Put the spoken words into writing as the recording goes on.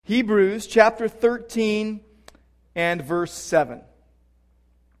Hebrews chapter 13 and verse 7.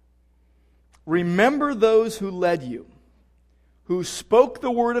 Remember those who led you, who spoke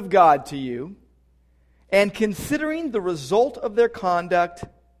the word of God to you, and considering the result of their conduct,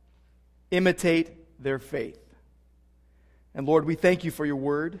 imitate their faith. And Lord, we thank you for your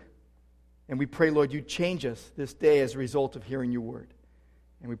word, and we pray, Lord, you change us this day as a result of hearing your word.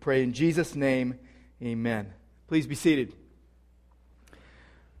 And we pray in Jesus' name, amen. Please be seated.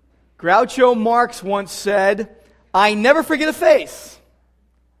 Groucho Marx once said, "I never forget a face,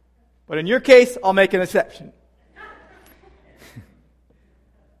 but in your case, I'll make an exception."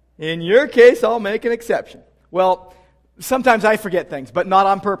 In your case, I'll make an exception. Well, sometimes I forget things, but not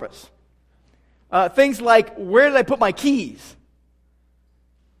on purpose. Things like, where did I put my keys?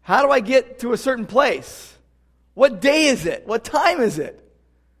 How do I get to a certain place? What day is it? What time is it?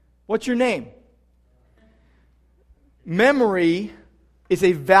 What's your name? Memory is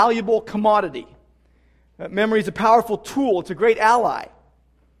a valuable commodity. Memory is a powerful tool. It's a great ally.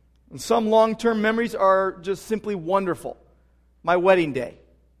 And some long-term memories are just simply wonderful. My wedding day.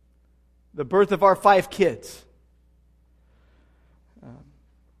 The birth of our 5 kids.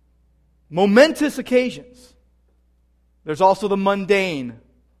 Momentous occasions. There's also the mundane,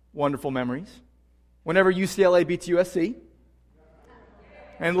 wonderful memories. Whenever UCLA beats USC.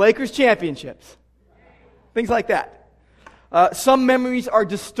 And Lakers championships. Things like that. Some memories are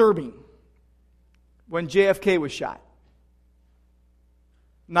disturbing. When JFK was shot.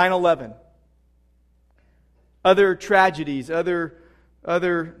 9/11. Other tragedies,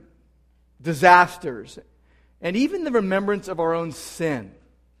 other disasters, and even the remembrance of our own sin.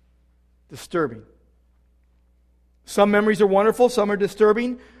 Disturbing. Some memories are wonderful, some are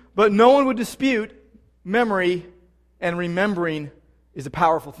disturbing, but no one would dispute memory and remembering is a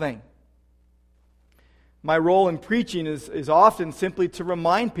powerful thing. My role in preaching is often simply to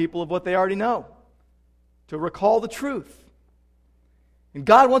remind people of what they already know, to recall the truth. And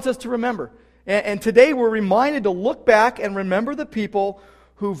God wants us to remember. And today we're reminded to look back and remember the people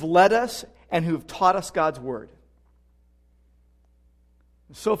who've led us and who've taught us God's Word.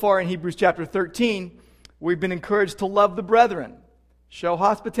 So far in Hebrews chapter 13, we've been encouraged to love the brethren, show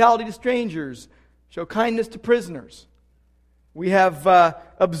hospitality to strangers, show kindness to prisoners. We have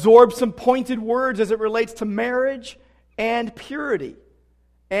absorbed some pointed words as it relates to marriage and purity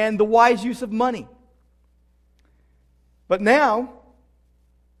and the wise use of money. But now,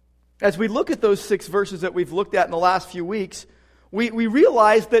 as we look at those 6 verses that we've looked at in the last few weeks, we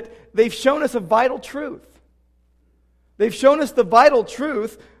realize that they've shown us a vital truth. They've shown us the vital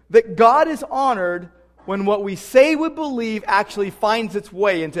truth that God is honored when what we say we believe actually finds its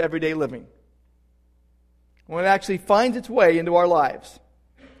way into everyday living. When it actually finds its way into our lives.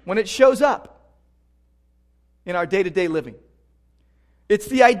 When it shows up in our day-to-day living. It's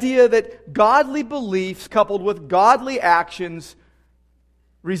the idea that godly beliefs coupled with godly actions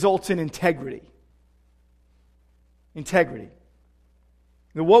results in integrity. Integrity.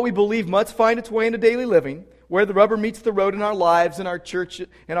 Now, what we believe must find its way into daily living, where the rubber meets the road in our lives, in our church,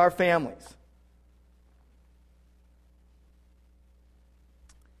 in our families.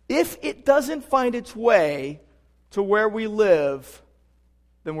 If it doesn't find its way to where we live,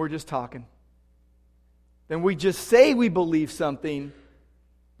 then we're just talking. Then we just say we believe something,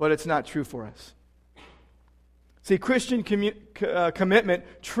 but it's not true for us. See, Christian commitment,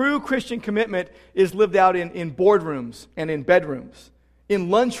 true Christian commitment is lived out in boardrooms and in bedrooms, in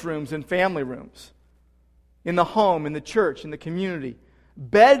lunchrooms and family rooms, in the home, in the church, in the community.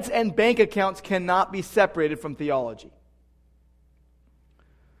 Beds and bank accounts cannot be separated from theology.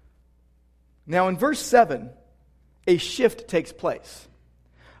 Now in verse 7, a shift takes place.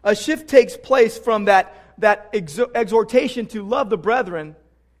 A shift takes place from that exhortation to love the brethren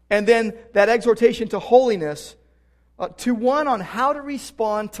and then that exhortation to holiness to one on how to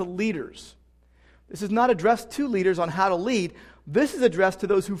respond to leaders. This is not addressed to leaders on how to lead. This is addressed to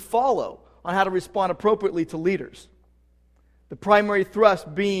those who follow on how to respond appropriately to leaders. The primary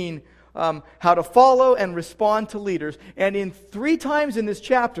thrust being how to follow and respond to leaders. And in 3 times in this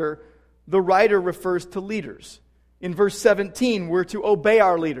chapter, the writer refers to leaders. In verse 17, we're to obey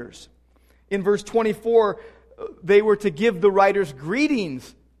our leaders. In verse 24, they were to give the writer's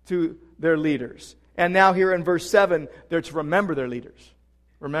greetings to their leaders. And now here in verse 7, they're to remember their leaders.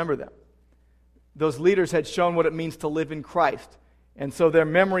 Remember them. Those leaders had shown what it means to live in Christ. And so their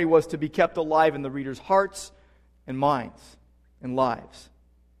memory was to be kept alive in the readers' hearts and minds and lives.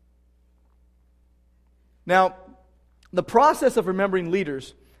 Now, the process of remembering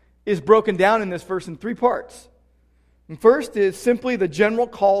leaders is broken down in this verse in 3 parts. And first is simply the general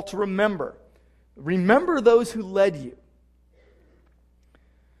call to remember. Remember those who led you.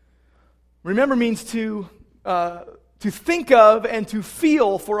 Remember means to think of and to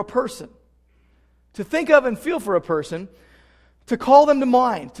feel for a person. To think of and feel for a person, to call them to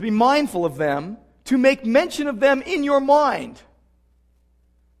mind, to be mindful of them, to make mention of them in your mind.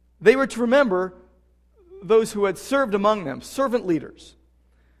 They were to remember those who had served among them, servant leaders.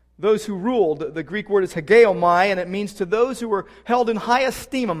 Those who ruled. The Greek word is hageomai, and it means to those who were held in high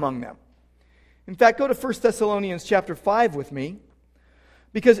esteem among them. In fact, go to 1 Thessalonians chapter 5 with me.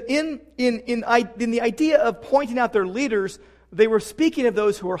 Because in the idea of pointing out their leaders, they were speaking of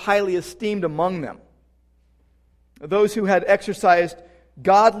those who were highly esteemed among them. Those who had exercised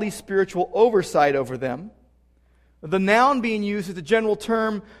godly spiritual oversight over them. The noun being used is a general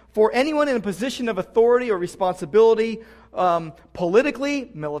term for anyone in a position of authority or responsibility,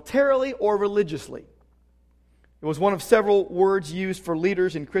 politically, militarily, or religiously. It was one of several words used for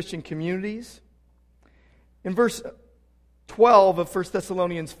leaders in Christian communities. In verse 12 of 1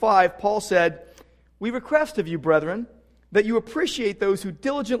 Thessalonians 5, Paul said, "We request of you, brethren, that you appreciate those who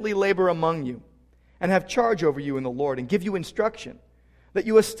diligently labor among you and have charge over you in the Lord and give you instruction, that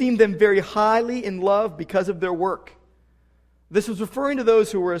you esteem them very highly in love because of their work." This was referring to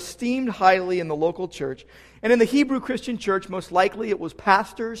those who were esteemed highly in the local church. And in the Hebrew Christian church, most likely it was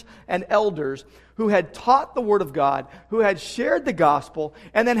pastors and elders who had taught the Word of God, who had shared the gospel,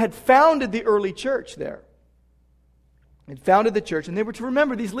 and then had founded the early church there. Had founded the church, and they were to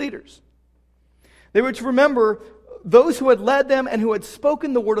remember these leaders. They were to remember those who had led them and who had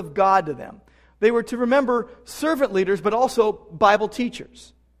spoken the Word of God to them. They were to remember servant leaders, but also Bible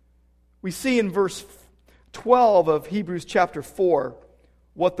teachers. We see in verse 12 of Hebrews chapter 4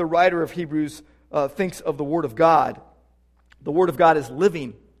 what the writer of Hebrews thinks of the Word of God. The Word of God is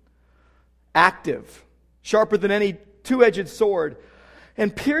living, active, sharper than any two-edged sword,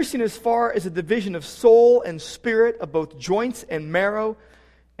 and piercing as far as a division of soul and spirit, of both joints and marrow,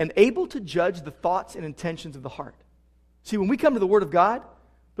 and able to judge the thoughts and intentions of the heart. See, when we come to the Word of God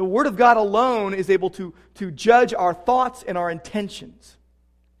alone is able to judge our thoughts and our intentions.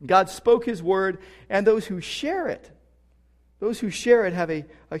 God spoke His Word, and those who share it have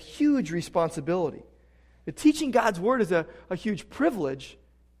a huge responsibility. The teaching God's Word is a huge privilege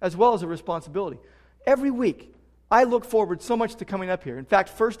as well as a responsibility. Every week, I look forward so much to coming up here. In fact,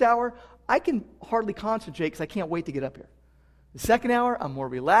 first hour, I can hardly concentrate because I can't wait to get up here. The second hour, I'm more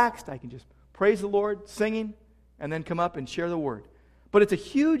relaxed. I can just praise the Lord, singing, and then come up and share the Word. But it's a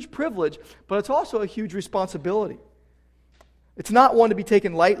huge privilege, but it's also a huge responsibility. It's not one to be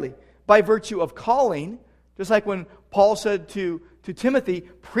taken lightly. By virtue of calling, just like when Paul said to Timothy,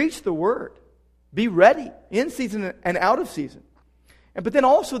 preach the Word. Be ready, in season and out of season. But then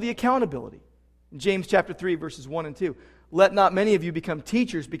also the accountability. In James chapter 3, verses 1 and 2. Let not many of you become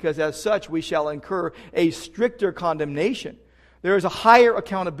teachers, because as such we shall incur a stricter condemnation. There is a higher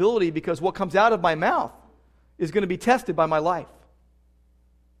accountability because what comes out of my mouth is going to be tested by my life.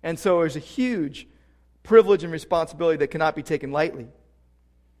 And so there's a huge privilege and responsibility that cannot be taken lightly.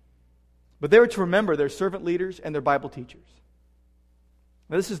 But they were to remember their servant leaders and their Bible teachers.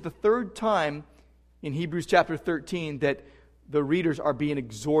 Now, this is the third time in Hebrews chapter 13 that the readers are being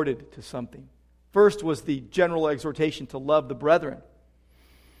exhorted to something. First was the general exhortation to love the brethren.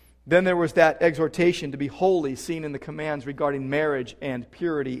 Then there was that exhortation to be holy, seen in the commands regarding marriage and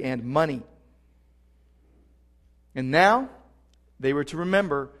purity and money. And now, they were to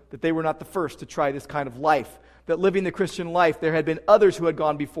remember that they were not the first to try this kind of life. That living the Christian life, there had been others who had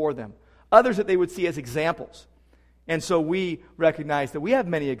gone before them. Others that they would see as examples. And so we recognize that we have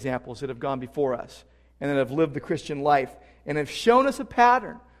many examples that have gone before us and that have lived the Christian life and have shown us a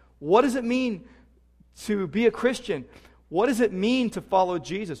pattern. What does it mean to be a Christian? What does it mean to follow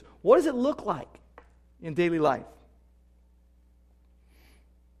Jesus? What does it look like in daily life?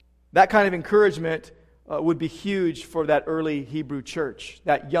 That kind of encouragement would be huge for that early Hebrew church,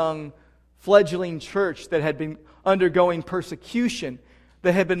 that young, fledgling church that had been undergoing persecution,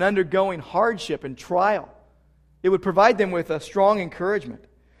 that had been undergoing hardship and trial. It would provide them with a strong encouragement.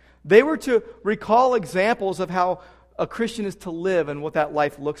 They were to recall examples of how a Christian is to live and what that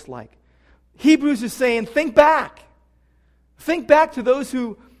life looks like. Hebrews is saying, think back. Think back to those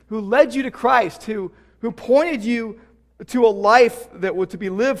who led you to Christ, who pointed you to a life that was to be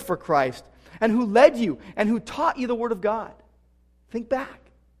lived for Christ, and who led you and who taught you the Word of God. Think back.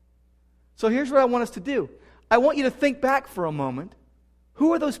 So here's what I want us to do. I want you to think back for a moment.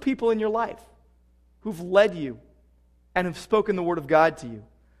 Who are those people in your life who've led you and have spoken the Word of God to you?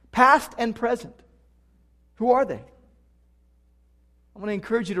 Past and present. Who are they? I want to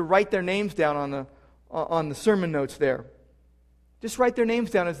encourage you to write their names down on the sermon notes there. Just write their names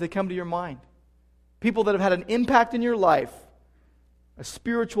down as they come to your mind. People that have had an impact in your life, a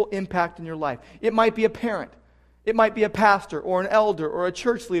spiritual impact in your life. It might be a parent. It might be a pastor or an elder or a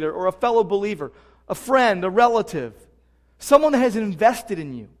church leader or a fellow believer, a friend, a relative, someone that has invested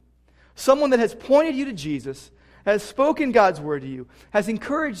in you, someone that has pointed you to Jesus, has spoken God's word to you, has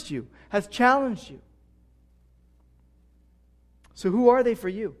encouraged you, has challenged you. So who are they for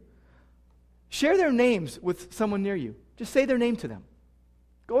you? Share their names with someone near you. Just say their name to them.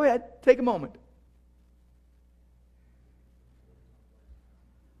 Go ahead, take a moment.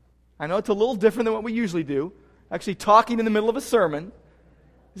 I know it's a little different than what we usually do. Actually talking in the middle of a sermon.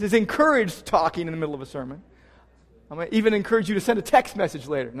 This is encouraged talking in the middle of a sermon. I'm going to even encourage you to send a text message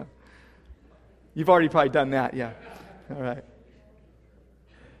later. No. You've already probably done that, yeah. All right.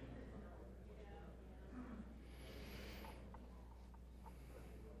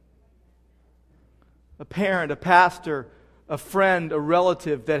 A parent, a pastor, a friend, a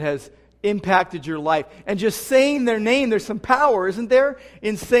relative that has impacted your life. And just saying their name, there's some power, isn't there,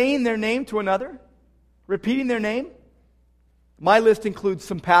 in saying their name to another? Repeating their name? My list includes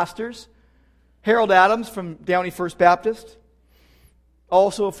some pastors. Harold Adams from Downey First Baptist.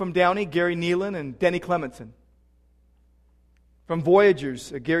 Also from Downey, Gary Nealon and Denny Clementson. From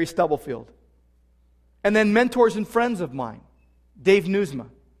Voyagers, Gary Stubblefield. And then mentors and friends of mine. Dave Newsma,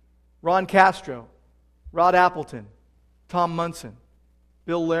 Ron Castro, Rod Appleton, Tom Munson,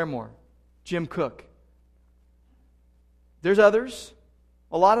 Bill Larimore, Jim Cook. There's others,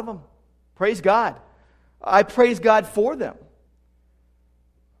 a lot of them. Praise God. I praise God for them.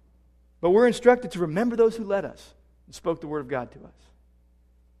 But we're instructed to remember those who led us and spoke the word of God to us.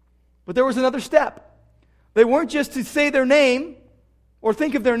 But there was another step. They weren't just to say their name or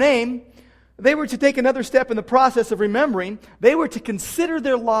think of their name. They were to take another step in the process of remembering. They were to consider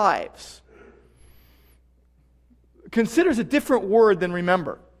their lives. Consider is a different word than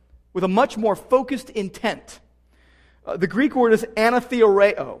remember, with a much more focused intent. The Greek word is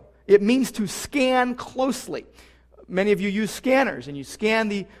anatheoreo. It means to scan closely. Many of you use scanners, and you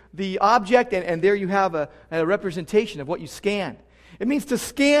scan the object, and there you have a representation of what you scanned. It means to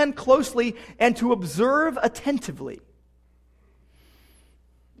scan closely and to observe attentively.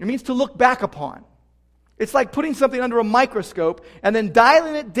 It means to look back upon. It's like putting something under a microscope and then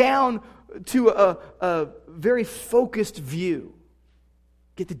dialing it down to a very focused view.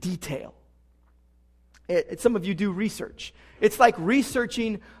 Get the detail. Some of you do research. It's like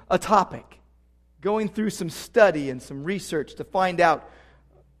researching a topic. Going through some study and some research to find out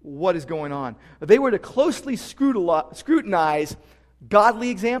what is going on. They were to closely scrutinize godly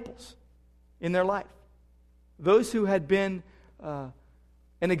examples in their life. Those who had been an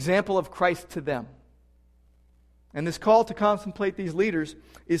example of Christ to them. And this call to contemplate these leaders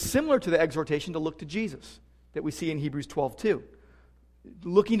is similar to the exhortation to look to Jesus that we see in Hebrews 12:2.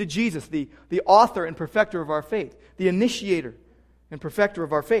 Looking to Jesus, the author and perfecter of our faith, the initiator and perfecter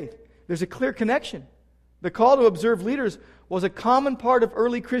of our faith. There's a clear connection. The call to observe leaders was a common part of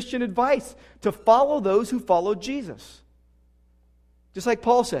early Christian advice, to follow those who followed Jesus. Just like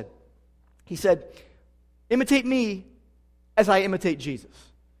Paul said. He said, imitate me as I imitate Jesus.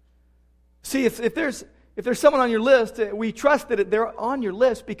 See, if there's someone on your list, we trust that they're on your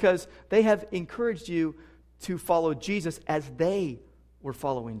list because they have encouraged you to follow Jesus as they were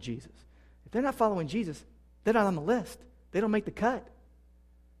following Jesus. If they're not following Jesus, they're not on the list. They don't make the cut.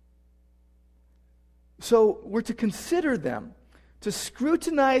 So we're to consider them, to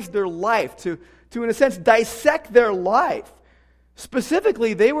scrutinize their life, to in a sense, dissect their life.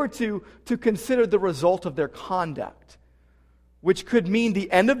 Specifically, they were to consider the result of their conduct, which could mean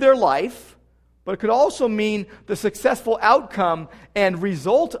the end of their life, but it could also mean the successful outcome and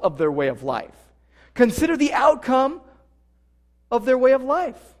result of their way of life. Consider the outcome of their way of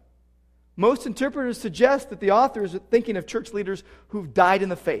life. Most interpreters suggest that the author is thinking of church leaders who've died in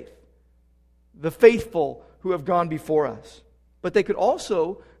the faith, the faithful who have gone before us. But they could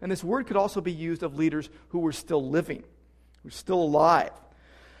also, and this word could also be used of leaders who were still living, who were still alive.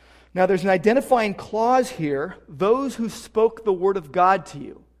 Now there's an identifying clause here, those who spoke the word of God to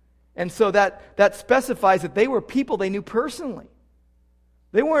you. And so that specifies that they were people they knew personally.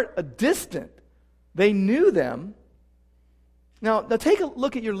 They weren't distant. They knew them. Now take a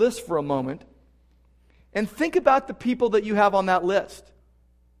look at your list for a moment and think about the people that you have on that list.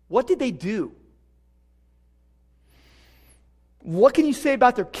 What did they do? What can you say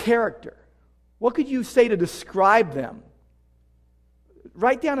about their character? What could you say to describe them?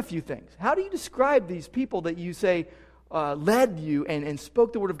 Write down a few things. How do you describe these people that you say led you and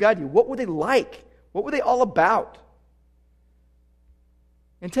spoke the word of God to you? What were they like? What were they all about?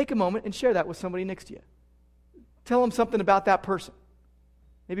 And take a moment and share that with somebody next to you. Tell them something about that person.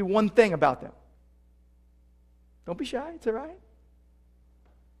 Maybe one thing about them. Don't be shy. It's all right.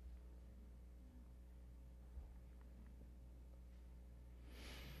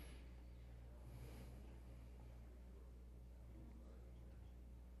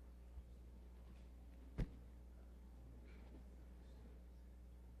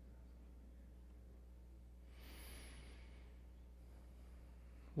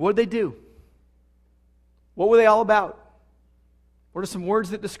 What did they do? What were they all about? What are some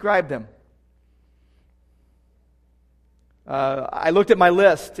words that describe them? I looked at my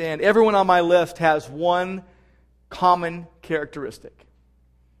list, and everyone on my list has one common characteristic.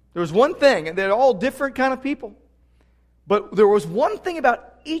 There was one thing, and they're all different kind of people, but there was one thing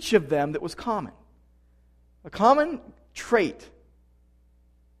about each of them that was common. A common trait.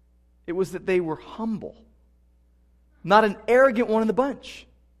 It was that they were humble. Not an arrogant one in the bunch.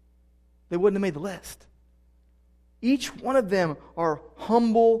 They wouldn't have made the list. Each one of them are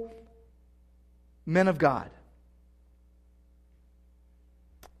humble men of God.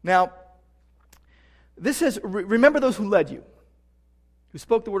 Now, this says, remember those who led you, who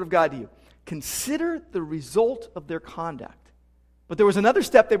spoke the word of God to you. Consider the result of their conduct. But there was another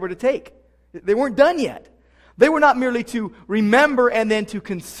step they were to take. They weren't done yet. They were not merely to remember and then to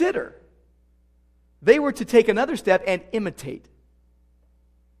consider. They were to take another step and imitate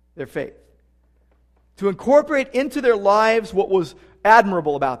their faith. To incorporate into their lives what was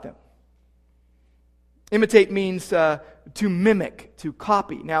admirable about them. Imitate means to mimic, to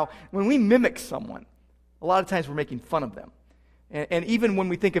copy. Now, when we mimic someone, a lot of times we're making fun of them. And even when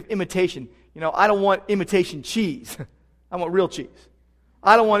we think of imitation, I don't want imitation cheese. I want real cheese.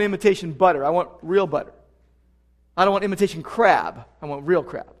 I don't want imitation butter. I want real butter. I don't want imitation crab. I want real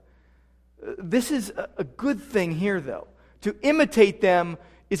crab. This is a good thing here, though. To imitate them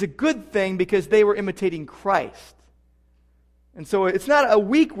is a good thing because they were imitating Christ. And so it's not a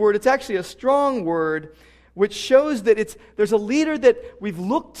weak word, it's actually a strong word, which shows that there's a leader that we've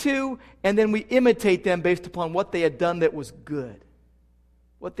looked to, and then we imitate them based upon what they had done that was good,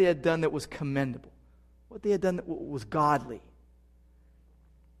 what they had done that was commendable, what they had done that was godly.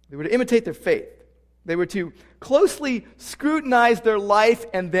 They were to imitate their faith. They were to closely scrutinize their life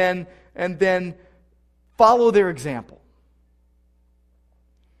and then follow their example.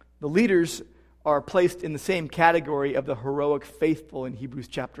 The leaders are placed in the same category of the heroic faithful in Hebrews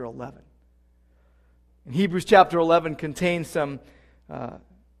chapter 11. And Hebrews chapter 11 contains some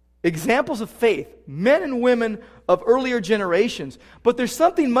examples of faith, men and women of earlier generations. But there's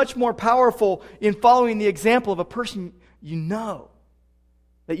something much more powerful in following the example of a person you know,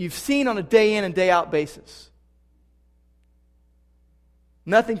 that you've seen on a day in and day out basis.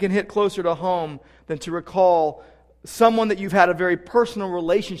 Nothing can hit closer to home than to recall someone that you've had a very personal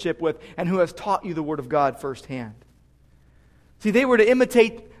relationship with and who has taught you the Word of God firsthand. See, they were to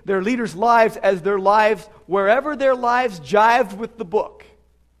imitate their leaders' lives as their lives, wherever their lives jived with the book.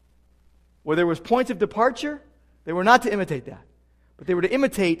 Where there was points of departure, they were not to imitate that. But they were to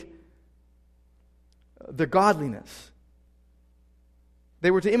imitate their godliness.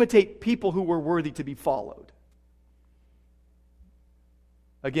 They were to imitate people who were worthy to be followed.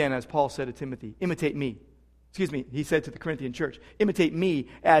 Again, as Paul said to Timothy, imitate me. He said to the Corinthian church, imitate me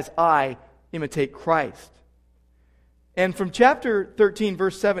as I imitate Christ. And from chapter 13,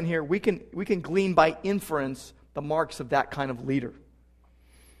 verse 7 here, we can glean by inference the marks of that kind of leader.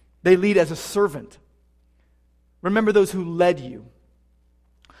 They lead as a servant. Remember those who led you.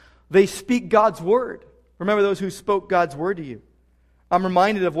 They speak God's word. Remember those who spoke God's word to you. I'm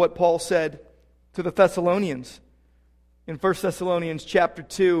reminded of what Paul said to the Thessalonians in 1 Thessalonians chapter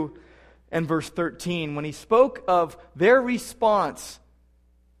 2 and verse 13, when he spoke of their response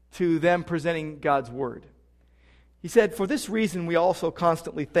to them presenting God's word. He said, "For this reason we also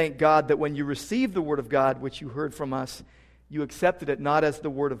constantly thank God that when you received the word of God, which you heard from us, you accepted it not as the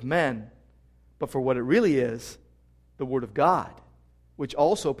word of men, but for what it really is, the word of God, which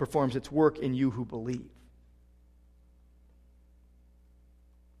also performs its work in you who believe."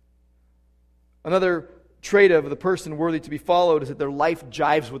 Another trait of the person worthy to be followed is that their life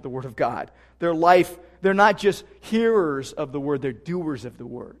jives with the Word of God. They're not just hearers of the Word, they're doers of the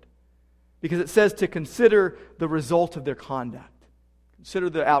Word. Because it says to consider the result of their conduct.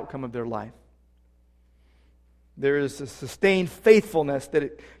 Consider the outcome of their life. There is a sustained faithfulness that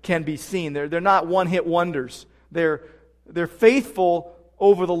it can be seen. They're not one-hit wonders. They're faithful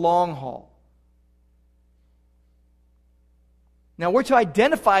over the long haul. Now, we're to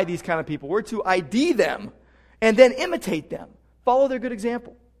identify these kind of people. We're to ID them and then imitate them. Follow their good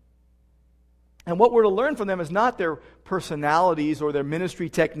example. And what we're to learn from them is not their personalities or their ministry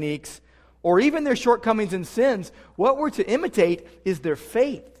techniques or even their shortcomings and sins. What we're to imitate is their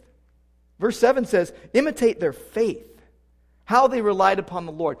faith. Verse 7 says, imitate their faith. How they relied upon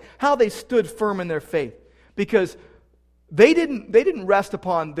the Lord. How they stood firm in their faith. Because they didn't rest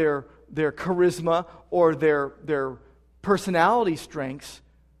upon their charisma or their personality strengths.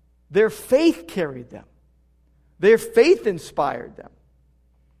 Their faith carried them. Their faith inspired them.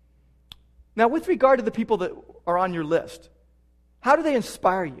 Now, with regard to the people that are on your list, How do they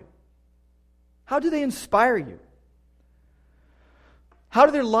inspire you? How do they inspire you? How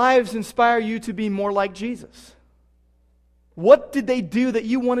do their lives inspire you to be more like Jesus? What did they do that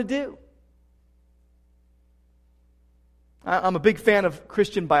you want to do? I'm a big fan of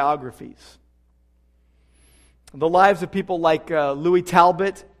Christian biographies. The lives of people like Louis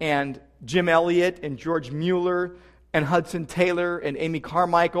Talbot and Jim Elliot and George Mueller and Hudson Taylor and Amy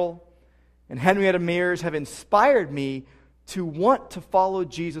Carmichael and Henrietta Mears have inspired me to want to follow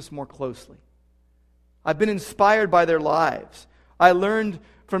Jesus more closely. I've been inspired by their lives. I learned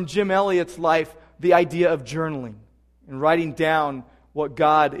from Jim Elliot's life the idea of journaling and writing down what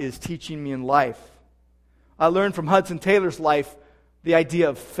God is teaching me in life. I learned from Hudson Taylor's life the idea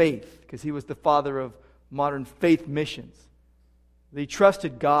of faith, because he was the father of modern faith missions. He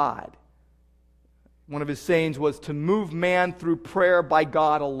trusted God. One of his sayings was to move man through prayer by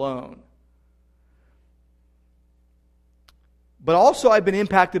God alone. But also I've been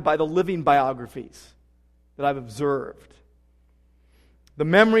impacted by the living biographies that I've observed. The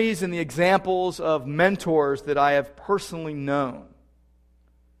memories and the examples of mentors that I have personally known.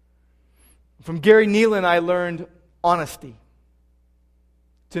 From Gary Nealon, I learned honesty.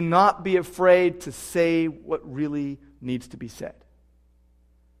 To not be afraid to say what really needs to be said.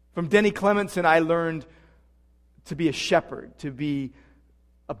 From Denny Clemenson, I learned to be a shepherd, to be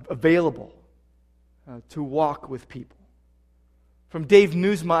available, to walk with people. From Dave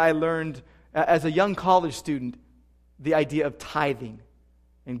Newsma, I learned, as a young college student, the idea of tithing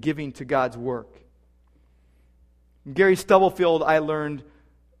and giving to God's work. From Gary Stubblefield, I learned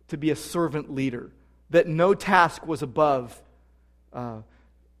to be a servant leader, that no task was above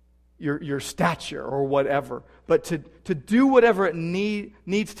your stature or whatever, but to do whatever it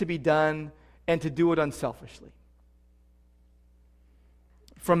needs to be done and to do it unselfishly.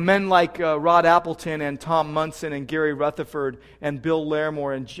 From men like Rod Appleton and Tom Munson and Gary Rutherford and Bill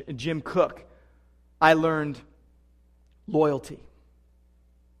Larimore and Jim Cook, I learned loyalty.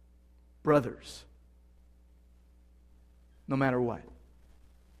 Brothers. No matter what.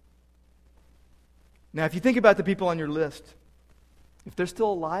 Now, if you think about the people on your list, if they're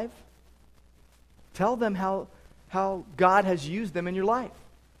still alive, tell them how God has used them in your life.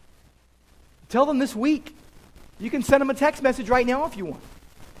 Tell them this week. You can send them a text message right now if you want.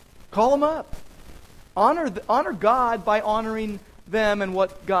 Call them up. Honor God by honoring them and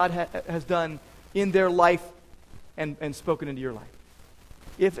what God has done in their life and spoken into your life.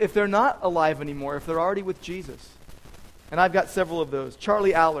 If they're not alive anymore, if they're already with Jesus, and I've got several of those,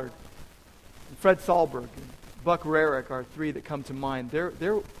 Charlie Allard, Fred Sahlberg, and Buck Rarick are three that come to mind. They're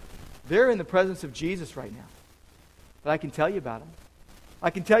in the presence of Jesus right now. But I can tell you about them. I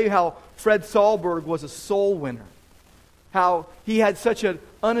can tell you how Fred Sahlberg was a soul winner. How he had such an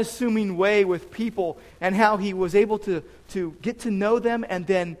unassuming way with people, and how he was able to get to know them and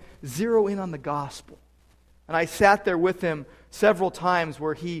then zero in on the gospel. And I sat there with him several times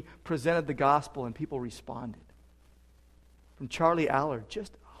where he presented the gospel and people responded. From Charlie Allard,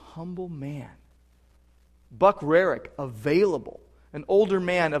 just a humble man. Buck Rarick, available. An older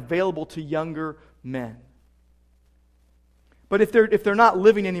man available to younger men. But if they're not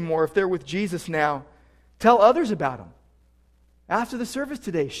living anymore, if they're with Jesus now, tell others about them. After the service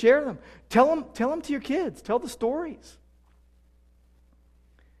today, share them. Tell them to your kids. Tell the stories.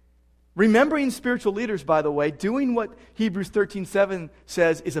 Remembering spiritual leaders, by the way, doing what Hebrews 13:7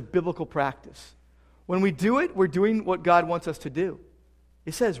 says is a biblical practice. When we do it, we're doing what God wants us to do.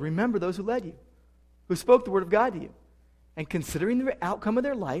 It says, remember those who led you, who spoke the word of God to you, and considering the outcome of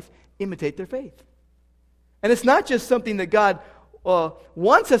their life, imitate their faith. And it's not just something that God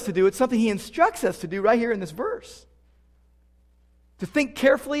wants us to do, it's something He instructs us to do right here in this verse. To think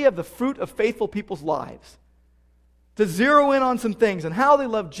carefully of the fruit of faithful people's lives. To zero in on some things and how they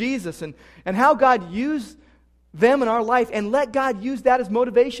love Jesus and how God used them in our life, and let God use that as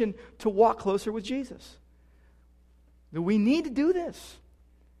motivation to walk closer with Jesus. We need to do this.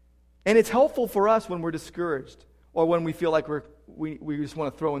 And it's helpful for us when we're discouraged or when we feel like we just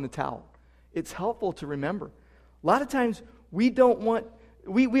want to throw in the towel. It's helpful to remember. A lot of times we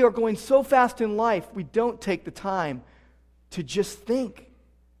are going so fast in life, we don't take the time to just think,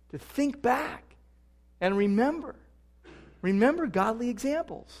 to think back and remember. Remember godly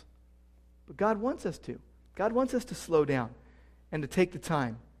examples. But God wants us to. God wants us to slow down and to take the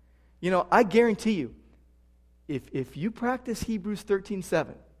time. You know, I guarantee you, if you practice Hebrews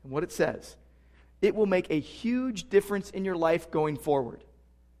 13:7 and what it says, it will make a huge difference in your life going forward.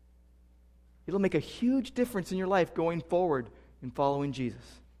 It'll make a huge difference in your life going forward in following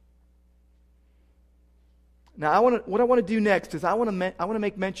Jesus. Now, what I want to do next is I want to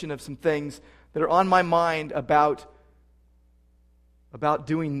make mention of some things that are on my mind about about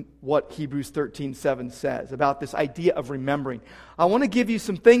doing what Hebrews 13:7 says, about this idea of remembering. I want to give you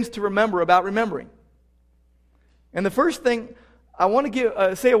some things to remember about remembering. And the first thing, I want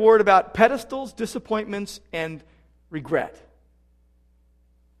to say a word about pedestals, disappointments, and regret.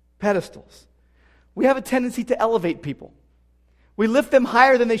 Pedestals. We have a tendency to elevate people. We lift them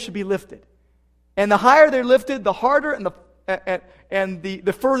higher than they should be lifted. And the higher they're lifted, the harder and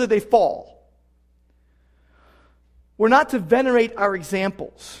the further they fall. We're not to venerate our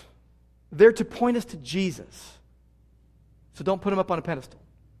examples. They're to point us to Jesus. So don't put them up on a pedestal.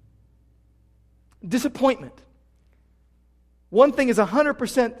 Disappointment. One thing is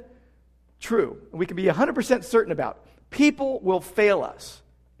 100% true, and we can be 100% certain about. People will fail us,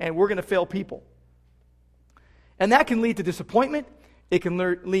 and we're going to fail people. And that can lead to disappointment, it can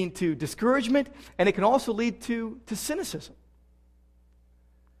lead to discouragement, and it can also lead to cynicism.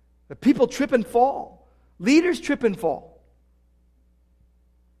 The people trip and fall. Leaders trip and fall.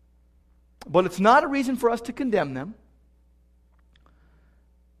 But it's not a reason for us to condemn them.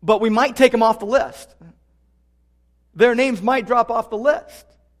 But we might take them off the list. Their names might drop off the list.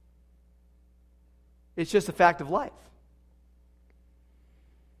 It's just a fact of life.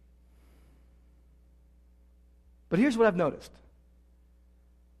 But here's what I've noticed.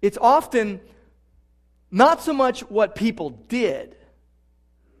 It's often not so much what people did,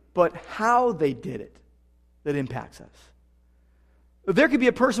 but how they did it that impacts us. There could be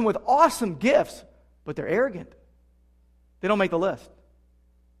a person with awesome gifts, but they're arrogant. They don't make the list.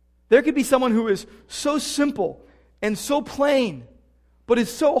 There could be someone who is so simple and so plain, but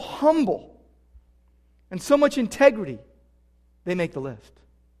is so humble and so much integrity, they make the list.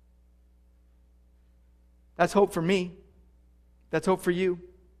 That's hope for me. That's hope for you.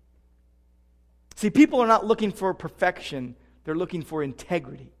 See, people are not looking for perfection. They're looking for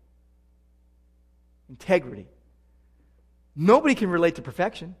integrity. Integrity. Nobody can relate to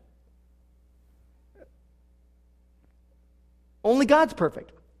perfection. Only God's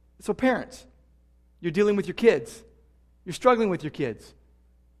perfect. So parents, you're dealing with your kids. You're struggling with your kids.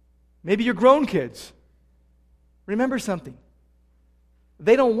 Maybe your grown kids. Remember something.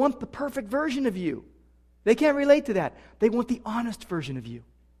 They don't want the perfect version of you. They can't relate to that. They want the honest version of you.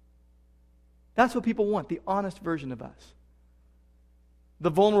 That's what people want, the honest version of us. The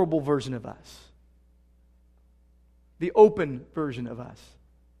vulnerable version of us. The open version of us.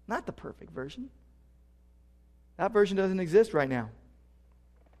 Not the perfect version. That version doesn't exist right now.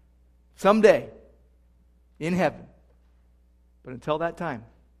 Someday, in heaven. But until that time,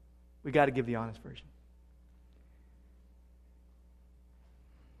 we got to give the honest version.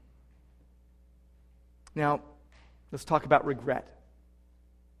 Now, let's talk about regret.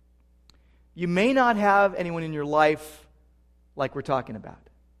 You may not have anyone in your life like we're talking about.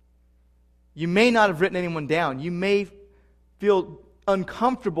 You may not have written anyone down. You may feel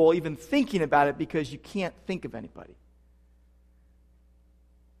uncomfortable even thinking about it because you can't think of anybody.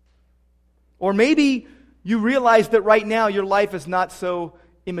 Or maybe you realize that right now your life is not so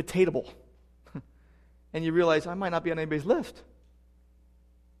imitatable. And you realize, I might not be on anybody's list.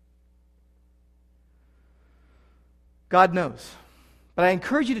 God knows. But I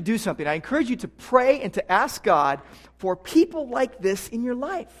encourage you to do something. I encourage you to pray and to ask God for people like this in your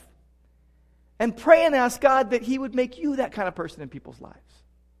life. And pray and ask God that He would make you that kind of person in people's lives.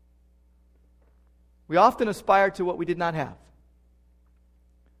 We often aspire to what we did not have.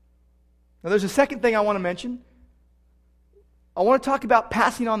 Now there's a second thing I want to mention. I want to talk about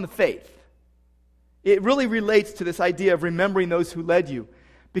passing on the faith. It really relates to this idea of remembering those who led you.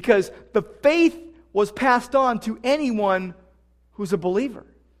 Because the faith was passed on to anyone who's a believer.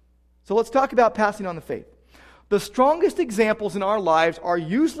 So let's talk about passing on the faith. The strongest examples in our lives are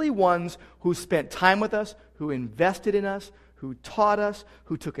usually ones who spent time with us, who invested in us, who taught us,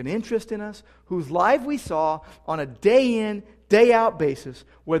 who took an interest in us, whose life we saw on a day in, day out basis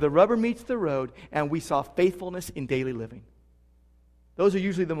where the rubber meets the road and we saw faithfulness in daily living. Those are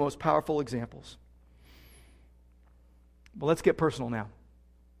usually the most powerful examples. But let's get personal now.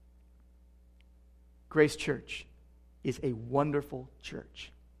 Grace Church is a wonderful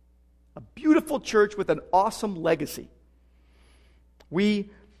church. A beautiful church with an awesome legacy. We,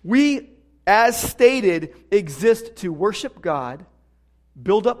 as stated, exist to worship God,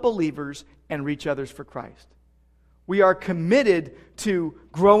 build up believers, and reach others for Christ. We are committed to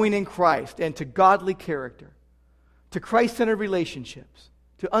growing in Christ and to godly character, to Christ-centered relationships,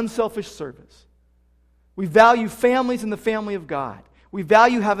 to unselfish service. We value families in the family of God. We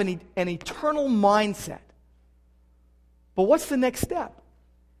value having an eternal mindset. But what's the next step?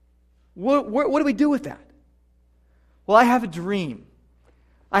 What do we do with that? Well, I have a dream.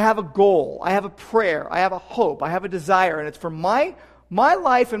 I have a goal. I have a prayer. I have a hope. I have a desire. And it's for my my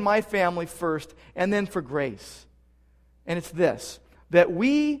life and my family first, and then for grace. And it's this, that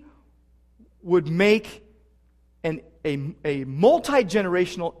we would make a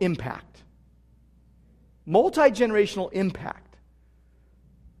multi-generational impact. Multi-generational impact.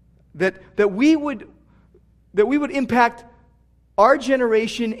 That we would impact our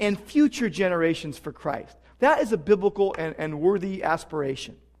generation and future generations for Christ. That is a biblical and worthy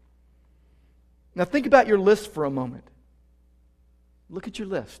aspiration. Now think about your list for a moment. Look at your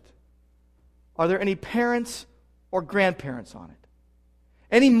list. Are there any parents or grandparents on it?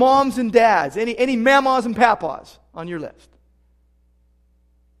 Any moms and dads? Any mamas and papas on your list?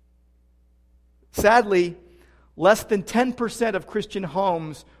 Sadly, less than 10% of Christian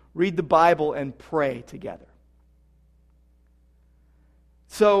homes read the Bible and pray together.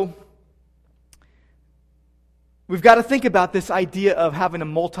 So, we've got to think about this idea of having a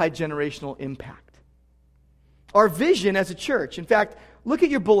multi-generational impact. Our vision as a church, in fact, look at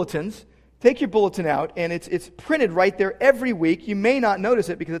your bulletins. Take your bulletin out, and it's printed right there every week. You may not notice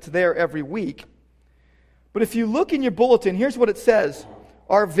it because it's there every week. But if you look in your bulletin, here's what it says.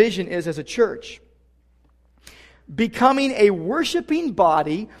 Our vision is as a church. Becoming a worshiping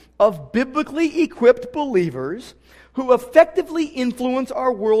body of biblically equipped believers who effectively influence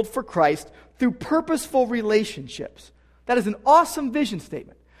our world for Christ through purposeful relationships. That is an awesome vision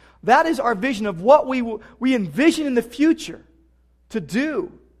statement. That is our vision of what we envision in the future to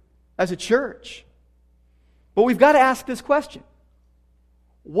do as a church. But we've got to ask this question.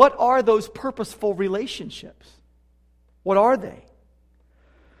 What are those purposeful relationships? What are they?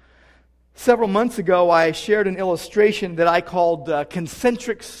 Several months ago, I shared an illustration that I called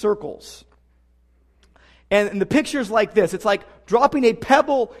concentric circles. And the picture's like this. It's like dropping a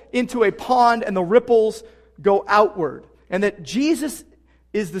pebble into a pond and the ripples go outward. And that Jesus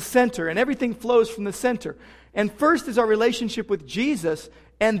is the center and everything flows from the center. And first is our relationship with Jesus,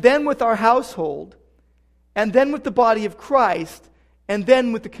 and then with our household, and then with the body of Christ, and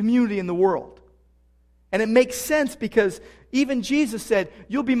then with the community in the world. And it makes sense because even Jesus said,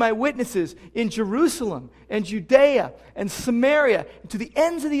 you'll be my witnesses in Jerusalem and Judea and Samaria and to the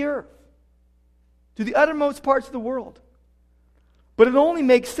ends of the earth, to the uttermost parts of the world. But it only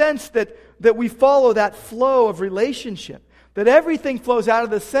makes sense that we follow that flow of relationship, that everything flows out of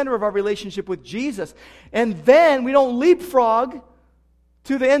the center of our relationship with Jesus. And then we don't leapfrog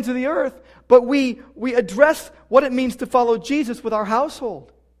to the ends of the earth, but we address what it means to follow Jesus with our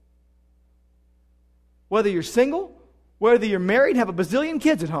household. Whether you're single, whether you're married, have a bazillion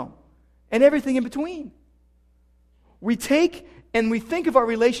kids at home, and everything in between. We take and we think of our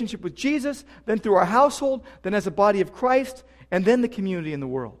relationship with Jesus, then through our household, then as a body of Christ, and then the community in the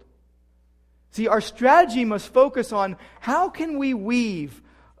world. See, our strategy must focus on how can we weave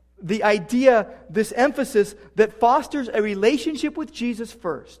the idea, this emphasis that fosters a relationship with Jesus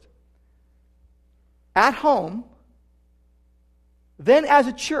first, at home, then as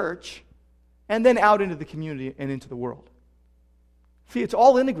a church, and then out into the community and into the world. See, it's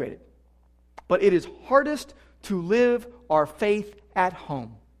all integrated. But it is hardest to live our faith at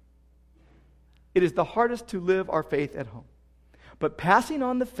home. It is the hardest to live our faith at home. But passing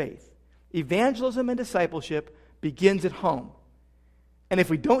on the faith, evangelism and discipleship begins at home. And if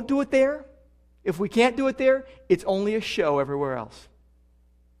we don't do it there, if we can't do it there, it's only a show everywhere else.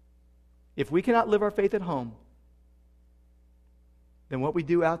 If we cannot live our faith at home, then what we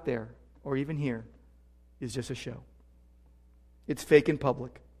do out there, or even here, is just a show. It's fake in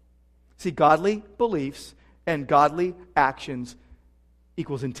public. See, godly beliefs and godly actions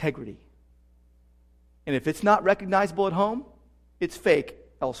equals integrity. And if it's not recognizable at home, it's fake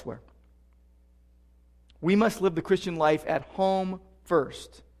elsewhere. We must live the Christian life at home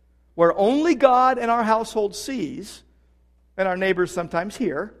first, where only God and our household sees, and our neighbors sometimes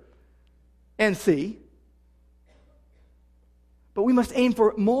hear and see. But we must aim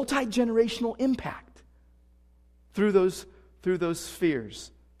for multi-generational impact through those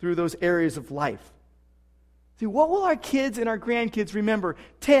spheres, through those areas of life. See, what will our kids and our grandkids remember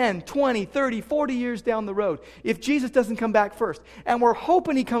 10, 20, 30, 40 years down the road if Jesus doesn't come back first? And we're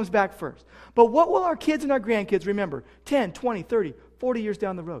hoping He comes back first. But what will our kids and our grandkids remember 10, 20, 30, 40 years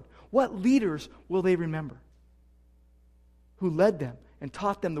down the road? What leaders will they remember who led them and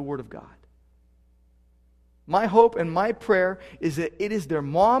taught them the Word of God? My hope and my prayer is that it is their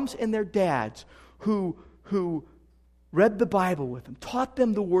moms and their dads who read the Bible with them, taught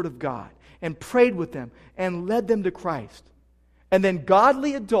them the Word of God, and prayed with them, and led them to Christ. And then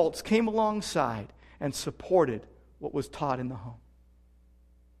godly adults came alongside and supported what was taught in the home.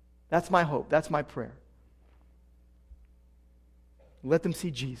 That's my hope. That's my prayer. Let them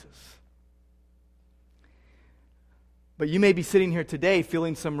see Jesus. But you may be sitting here today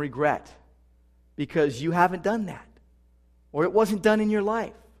feeling some regret because you haven't done that, or it wasn't done in your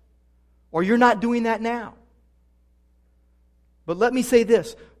life, or you're not doing that now. But let me say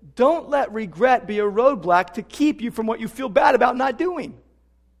this, don't let regret be a roadblock to keep you from what you feel bad about not doing.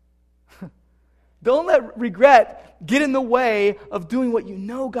 Don't let regret get in the way of doing what you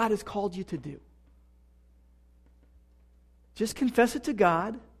know God has called you to do. Just confess it to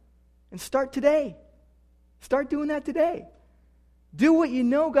God and start today. Start doing that today. Do what you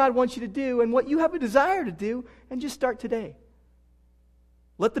know God wants you to do and what you have a desire to do, and just start today.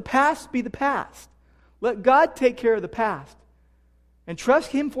 Let the past be the past. Let God take care of the past. And trust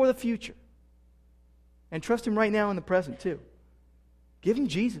Him for the future. And trust Him right now in the present too. Give Him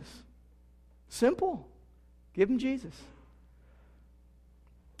Jesus. Simple. Give Him Jesus.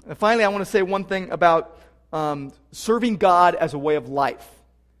 And finally, I want to say one thing about serving God as a way of life.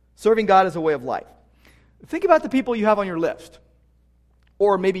 Serving God as a way of life. Think about the people you have on your list.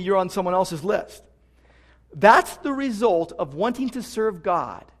 Or maybe you're on someone else's list. That's the result of wanting to serve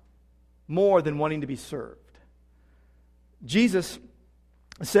God more than wanting to be served. Jesus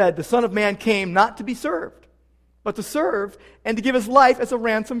said, the Son of Man came not to be served, but to serve and to give His life as a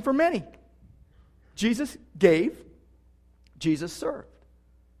ransom for many. Jesus gave, Jesus served.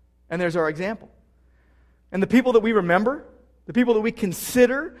 And there's our example. And the people that we remember, the people that we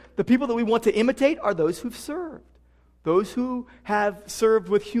consider, the people that we want to imitate are those who've served. Those who have served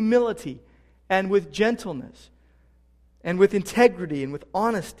with humility and with gentleness and with integrity and with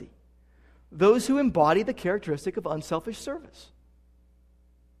honesty. Those who embody the characteristic of unselfish service.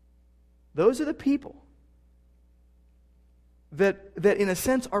 Those are the people that in a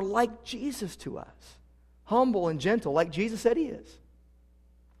sense are like Jesus to us. Humble and gentle, like Jesus said He is.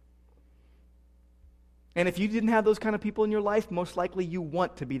 And if you didn't have those kind of people in your life, most likely you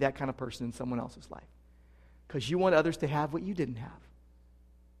want to be that kind of person in someone else's life. Because you want others to have what you didn't have.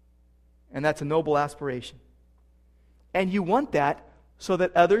 And that's a noble aspiration. And you want that so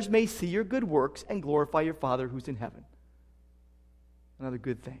that others may see your good works and glorify your Father who's in heaven. Another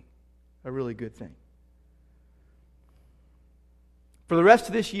good thing. A really good thing. For the rest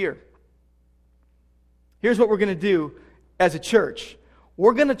of this year, here's what we're going to do as a church.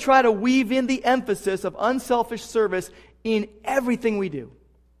 We're going to try to weave in the emphasis of unselfish service in everything we do.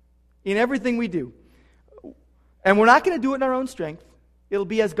 In everything we do. And we're not going to do it in our own strength. It'll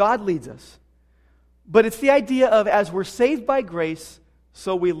be as God leads us. But it's the idea of as we're saved by grace,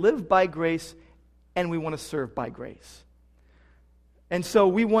 so we live by grace, and we want to serve by grace. And so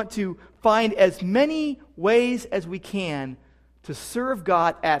we want to find as many ways as we can to serve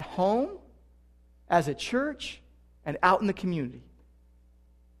God at home, as a church, and out in the community.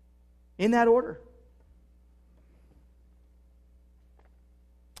 In that order.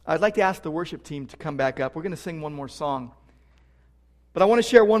 I'd like to ask the worship team to come back up. We're going to sing one more song. But I want to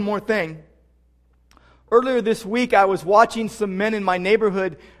share one more thing. Earlier this week, I was watching some men in my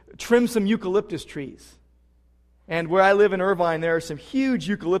neighborhood trim some eucalyptus trees. And where I live in Irvine, there are some huge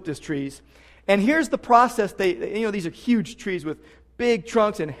eucalyptus trees. And here's the process. These are huge trees with big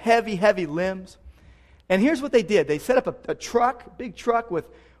trunks and heavy, heavy limbs. And here's what they did. They set up a truck, big truck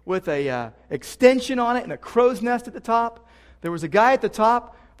with a extension on it and a crow's nest at the top. There was a guy at the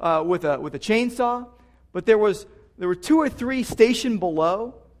top with a chainsaw, but there were 2 or 3 stationed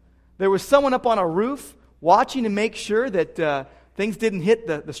below. There was someone up on a roof watching to make sure that things didn't hit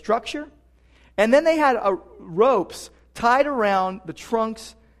the structure. And then they had ropes tied around the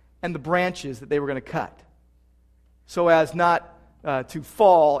trunks and the branches that they were going to cut, so as not to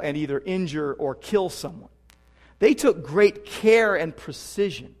fall and either injure or kill someone. They took great care and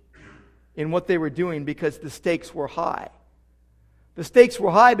precision in what they were doing because the stakes were high. The stakes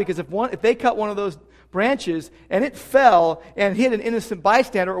were high because if they cut one of those branches and it fell and hit an innocent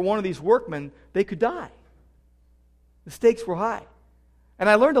bystander or one of these workmen, they could die. The stakes were high. And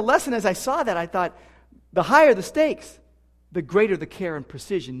I learned a lesson as I saw that. I thought, the higher the stakes, the greater the care and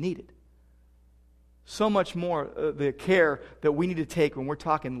precision needed. So much more the care that we need to take when we're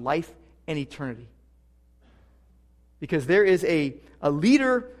talking life and eternity. Because there is a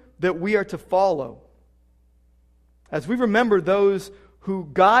leader that we are to follow. As we remember those who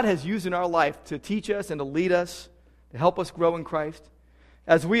God has used in our life to teach us and to lead us, to help us grow in Christ,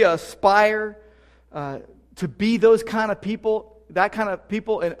 as we aspire to be those kind of people, that kind of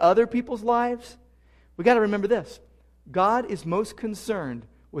people in other people's lives, we got to remember this. God is most concerned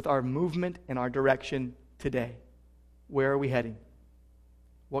with our movement and our direction today. Where are we heading?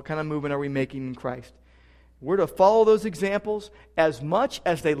 What kind of movement are we making in Christ? We're to follow those examples as much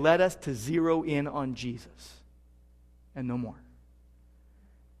as they led us to zero in on Jesus. And no more.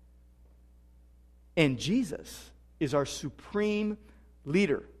 And Jesus is our supreme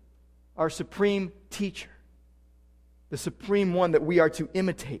leader, our supreme teacher, the supreme one that we are to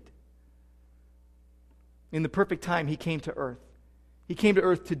imitate. In the perfect time, He came to earth. He came to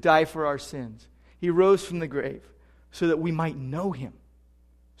earth to die for our sins. He rose from the grave so that we might know Him,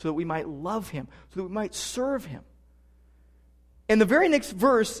 so that we might love Him, so that we might serve Him. And the very next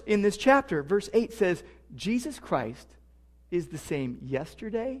verse in this chapter, verse 8 says, Jesus Christ is the same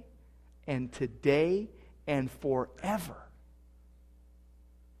yesterday and today and forever.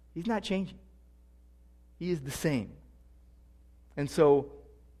 He's not changing. He is the same. And so,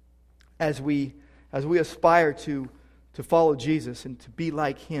 as we aspire to follow Jesus and to be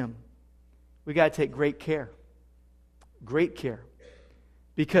like Him, we got to take great care. Great care.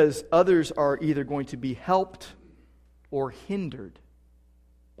 Because others are either going to be helped or hindered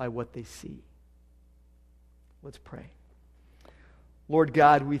by what they see. Let's pray. Lord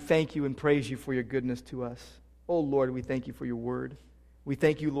God, we thank You and praise You for Your goodness to us. Oh Lord, we thank You for Your word. We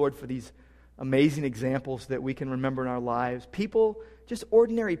thank You, Lord, for these amazing examples that we can remember in our lives. People, just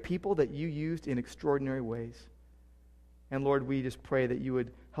ordinary people that You used in extraordinary ways. And Lord, we just pray that You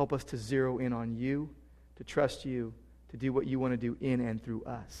would help us to zero in on You, to trust You, to do what You want to do in and through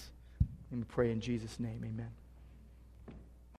us. And we pray in Jesus' name, amen.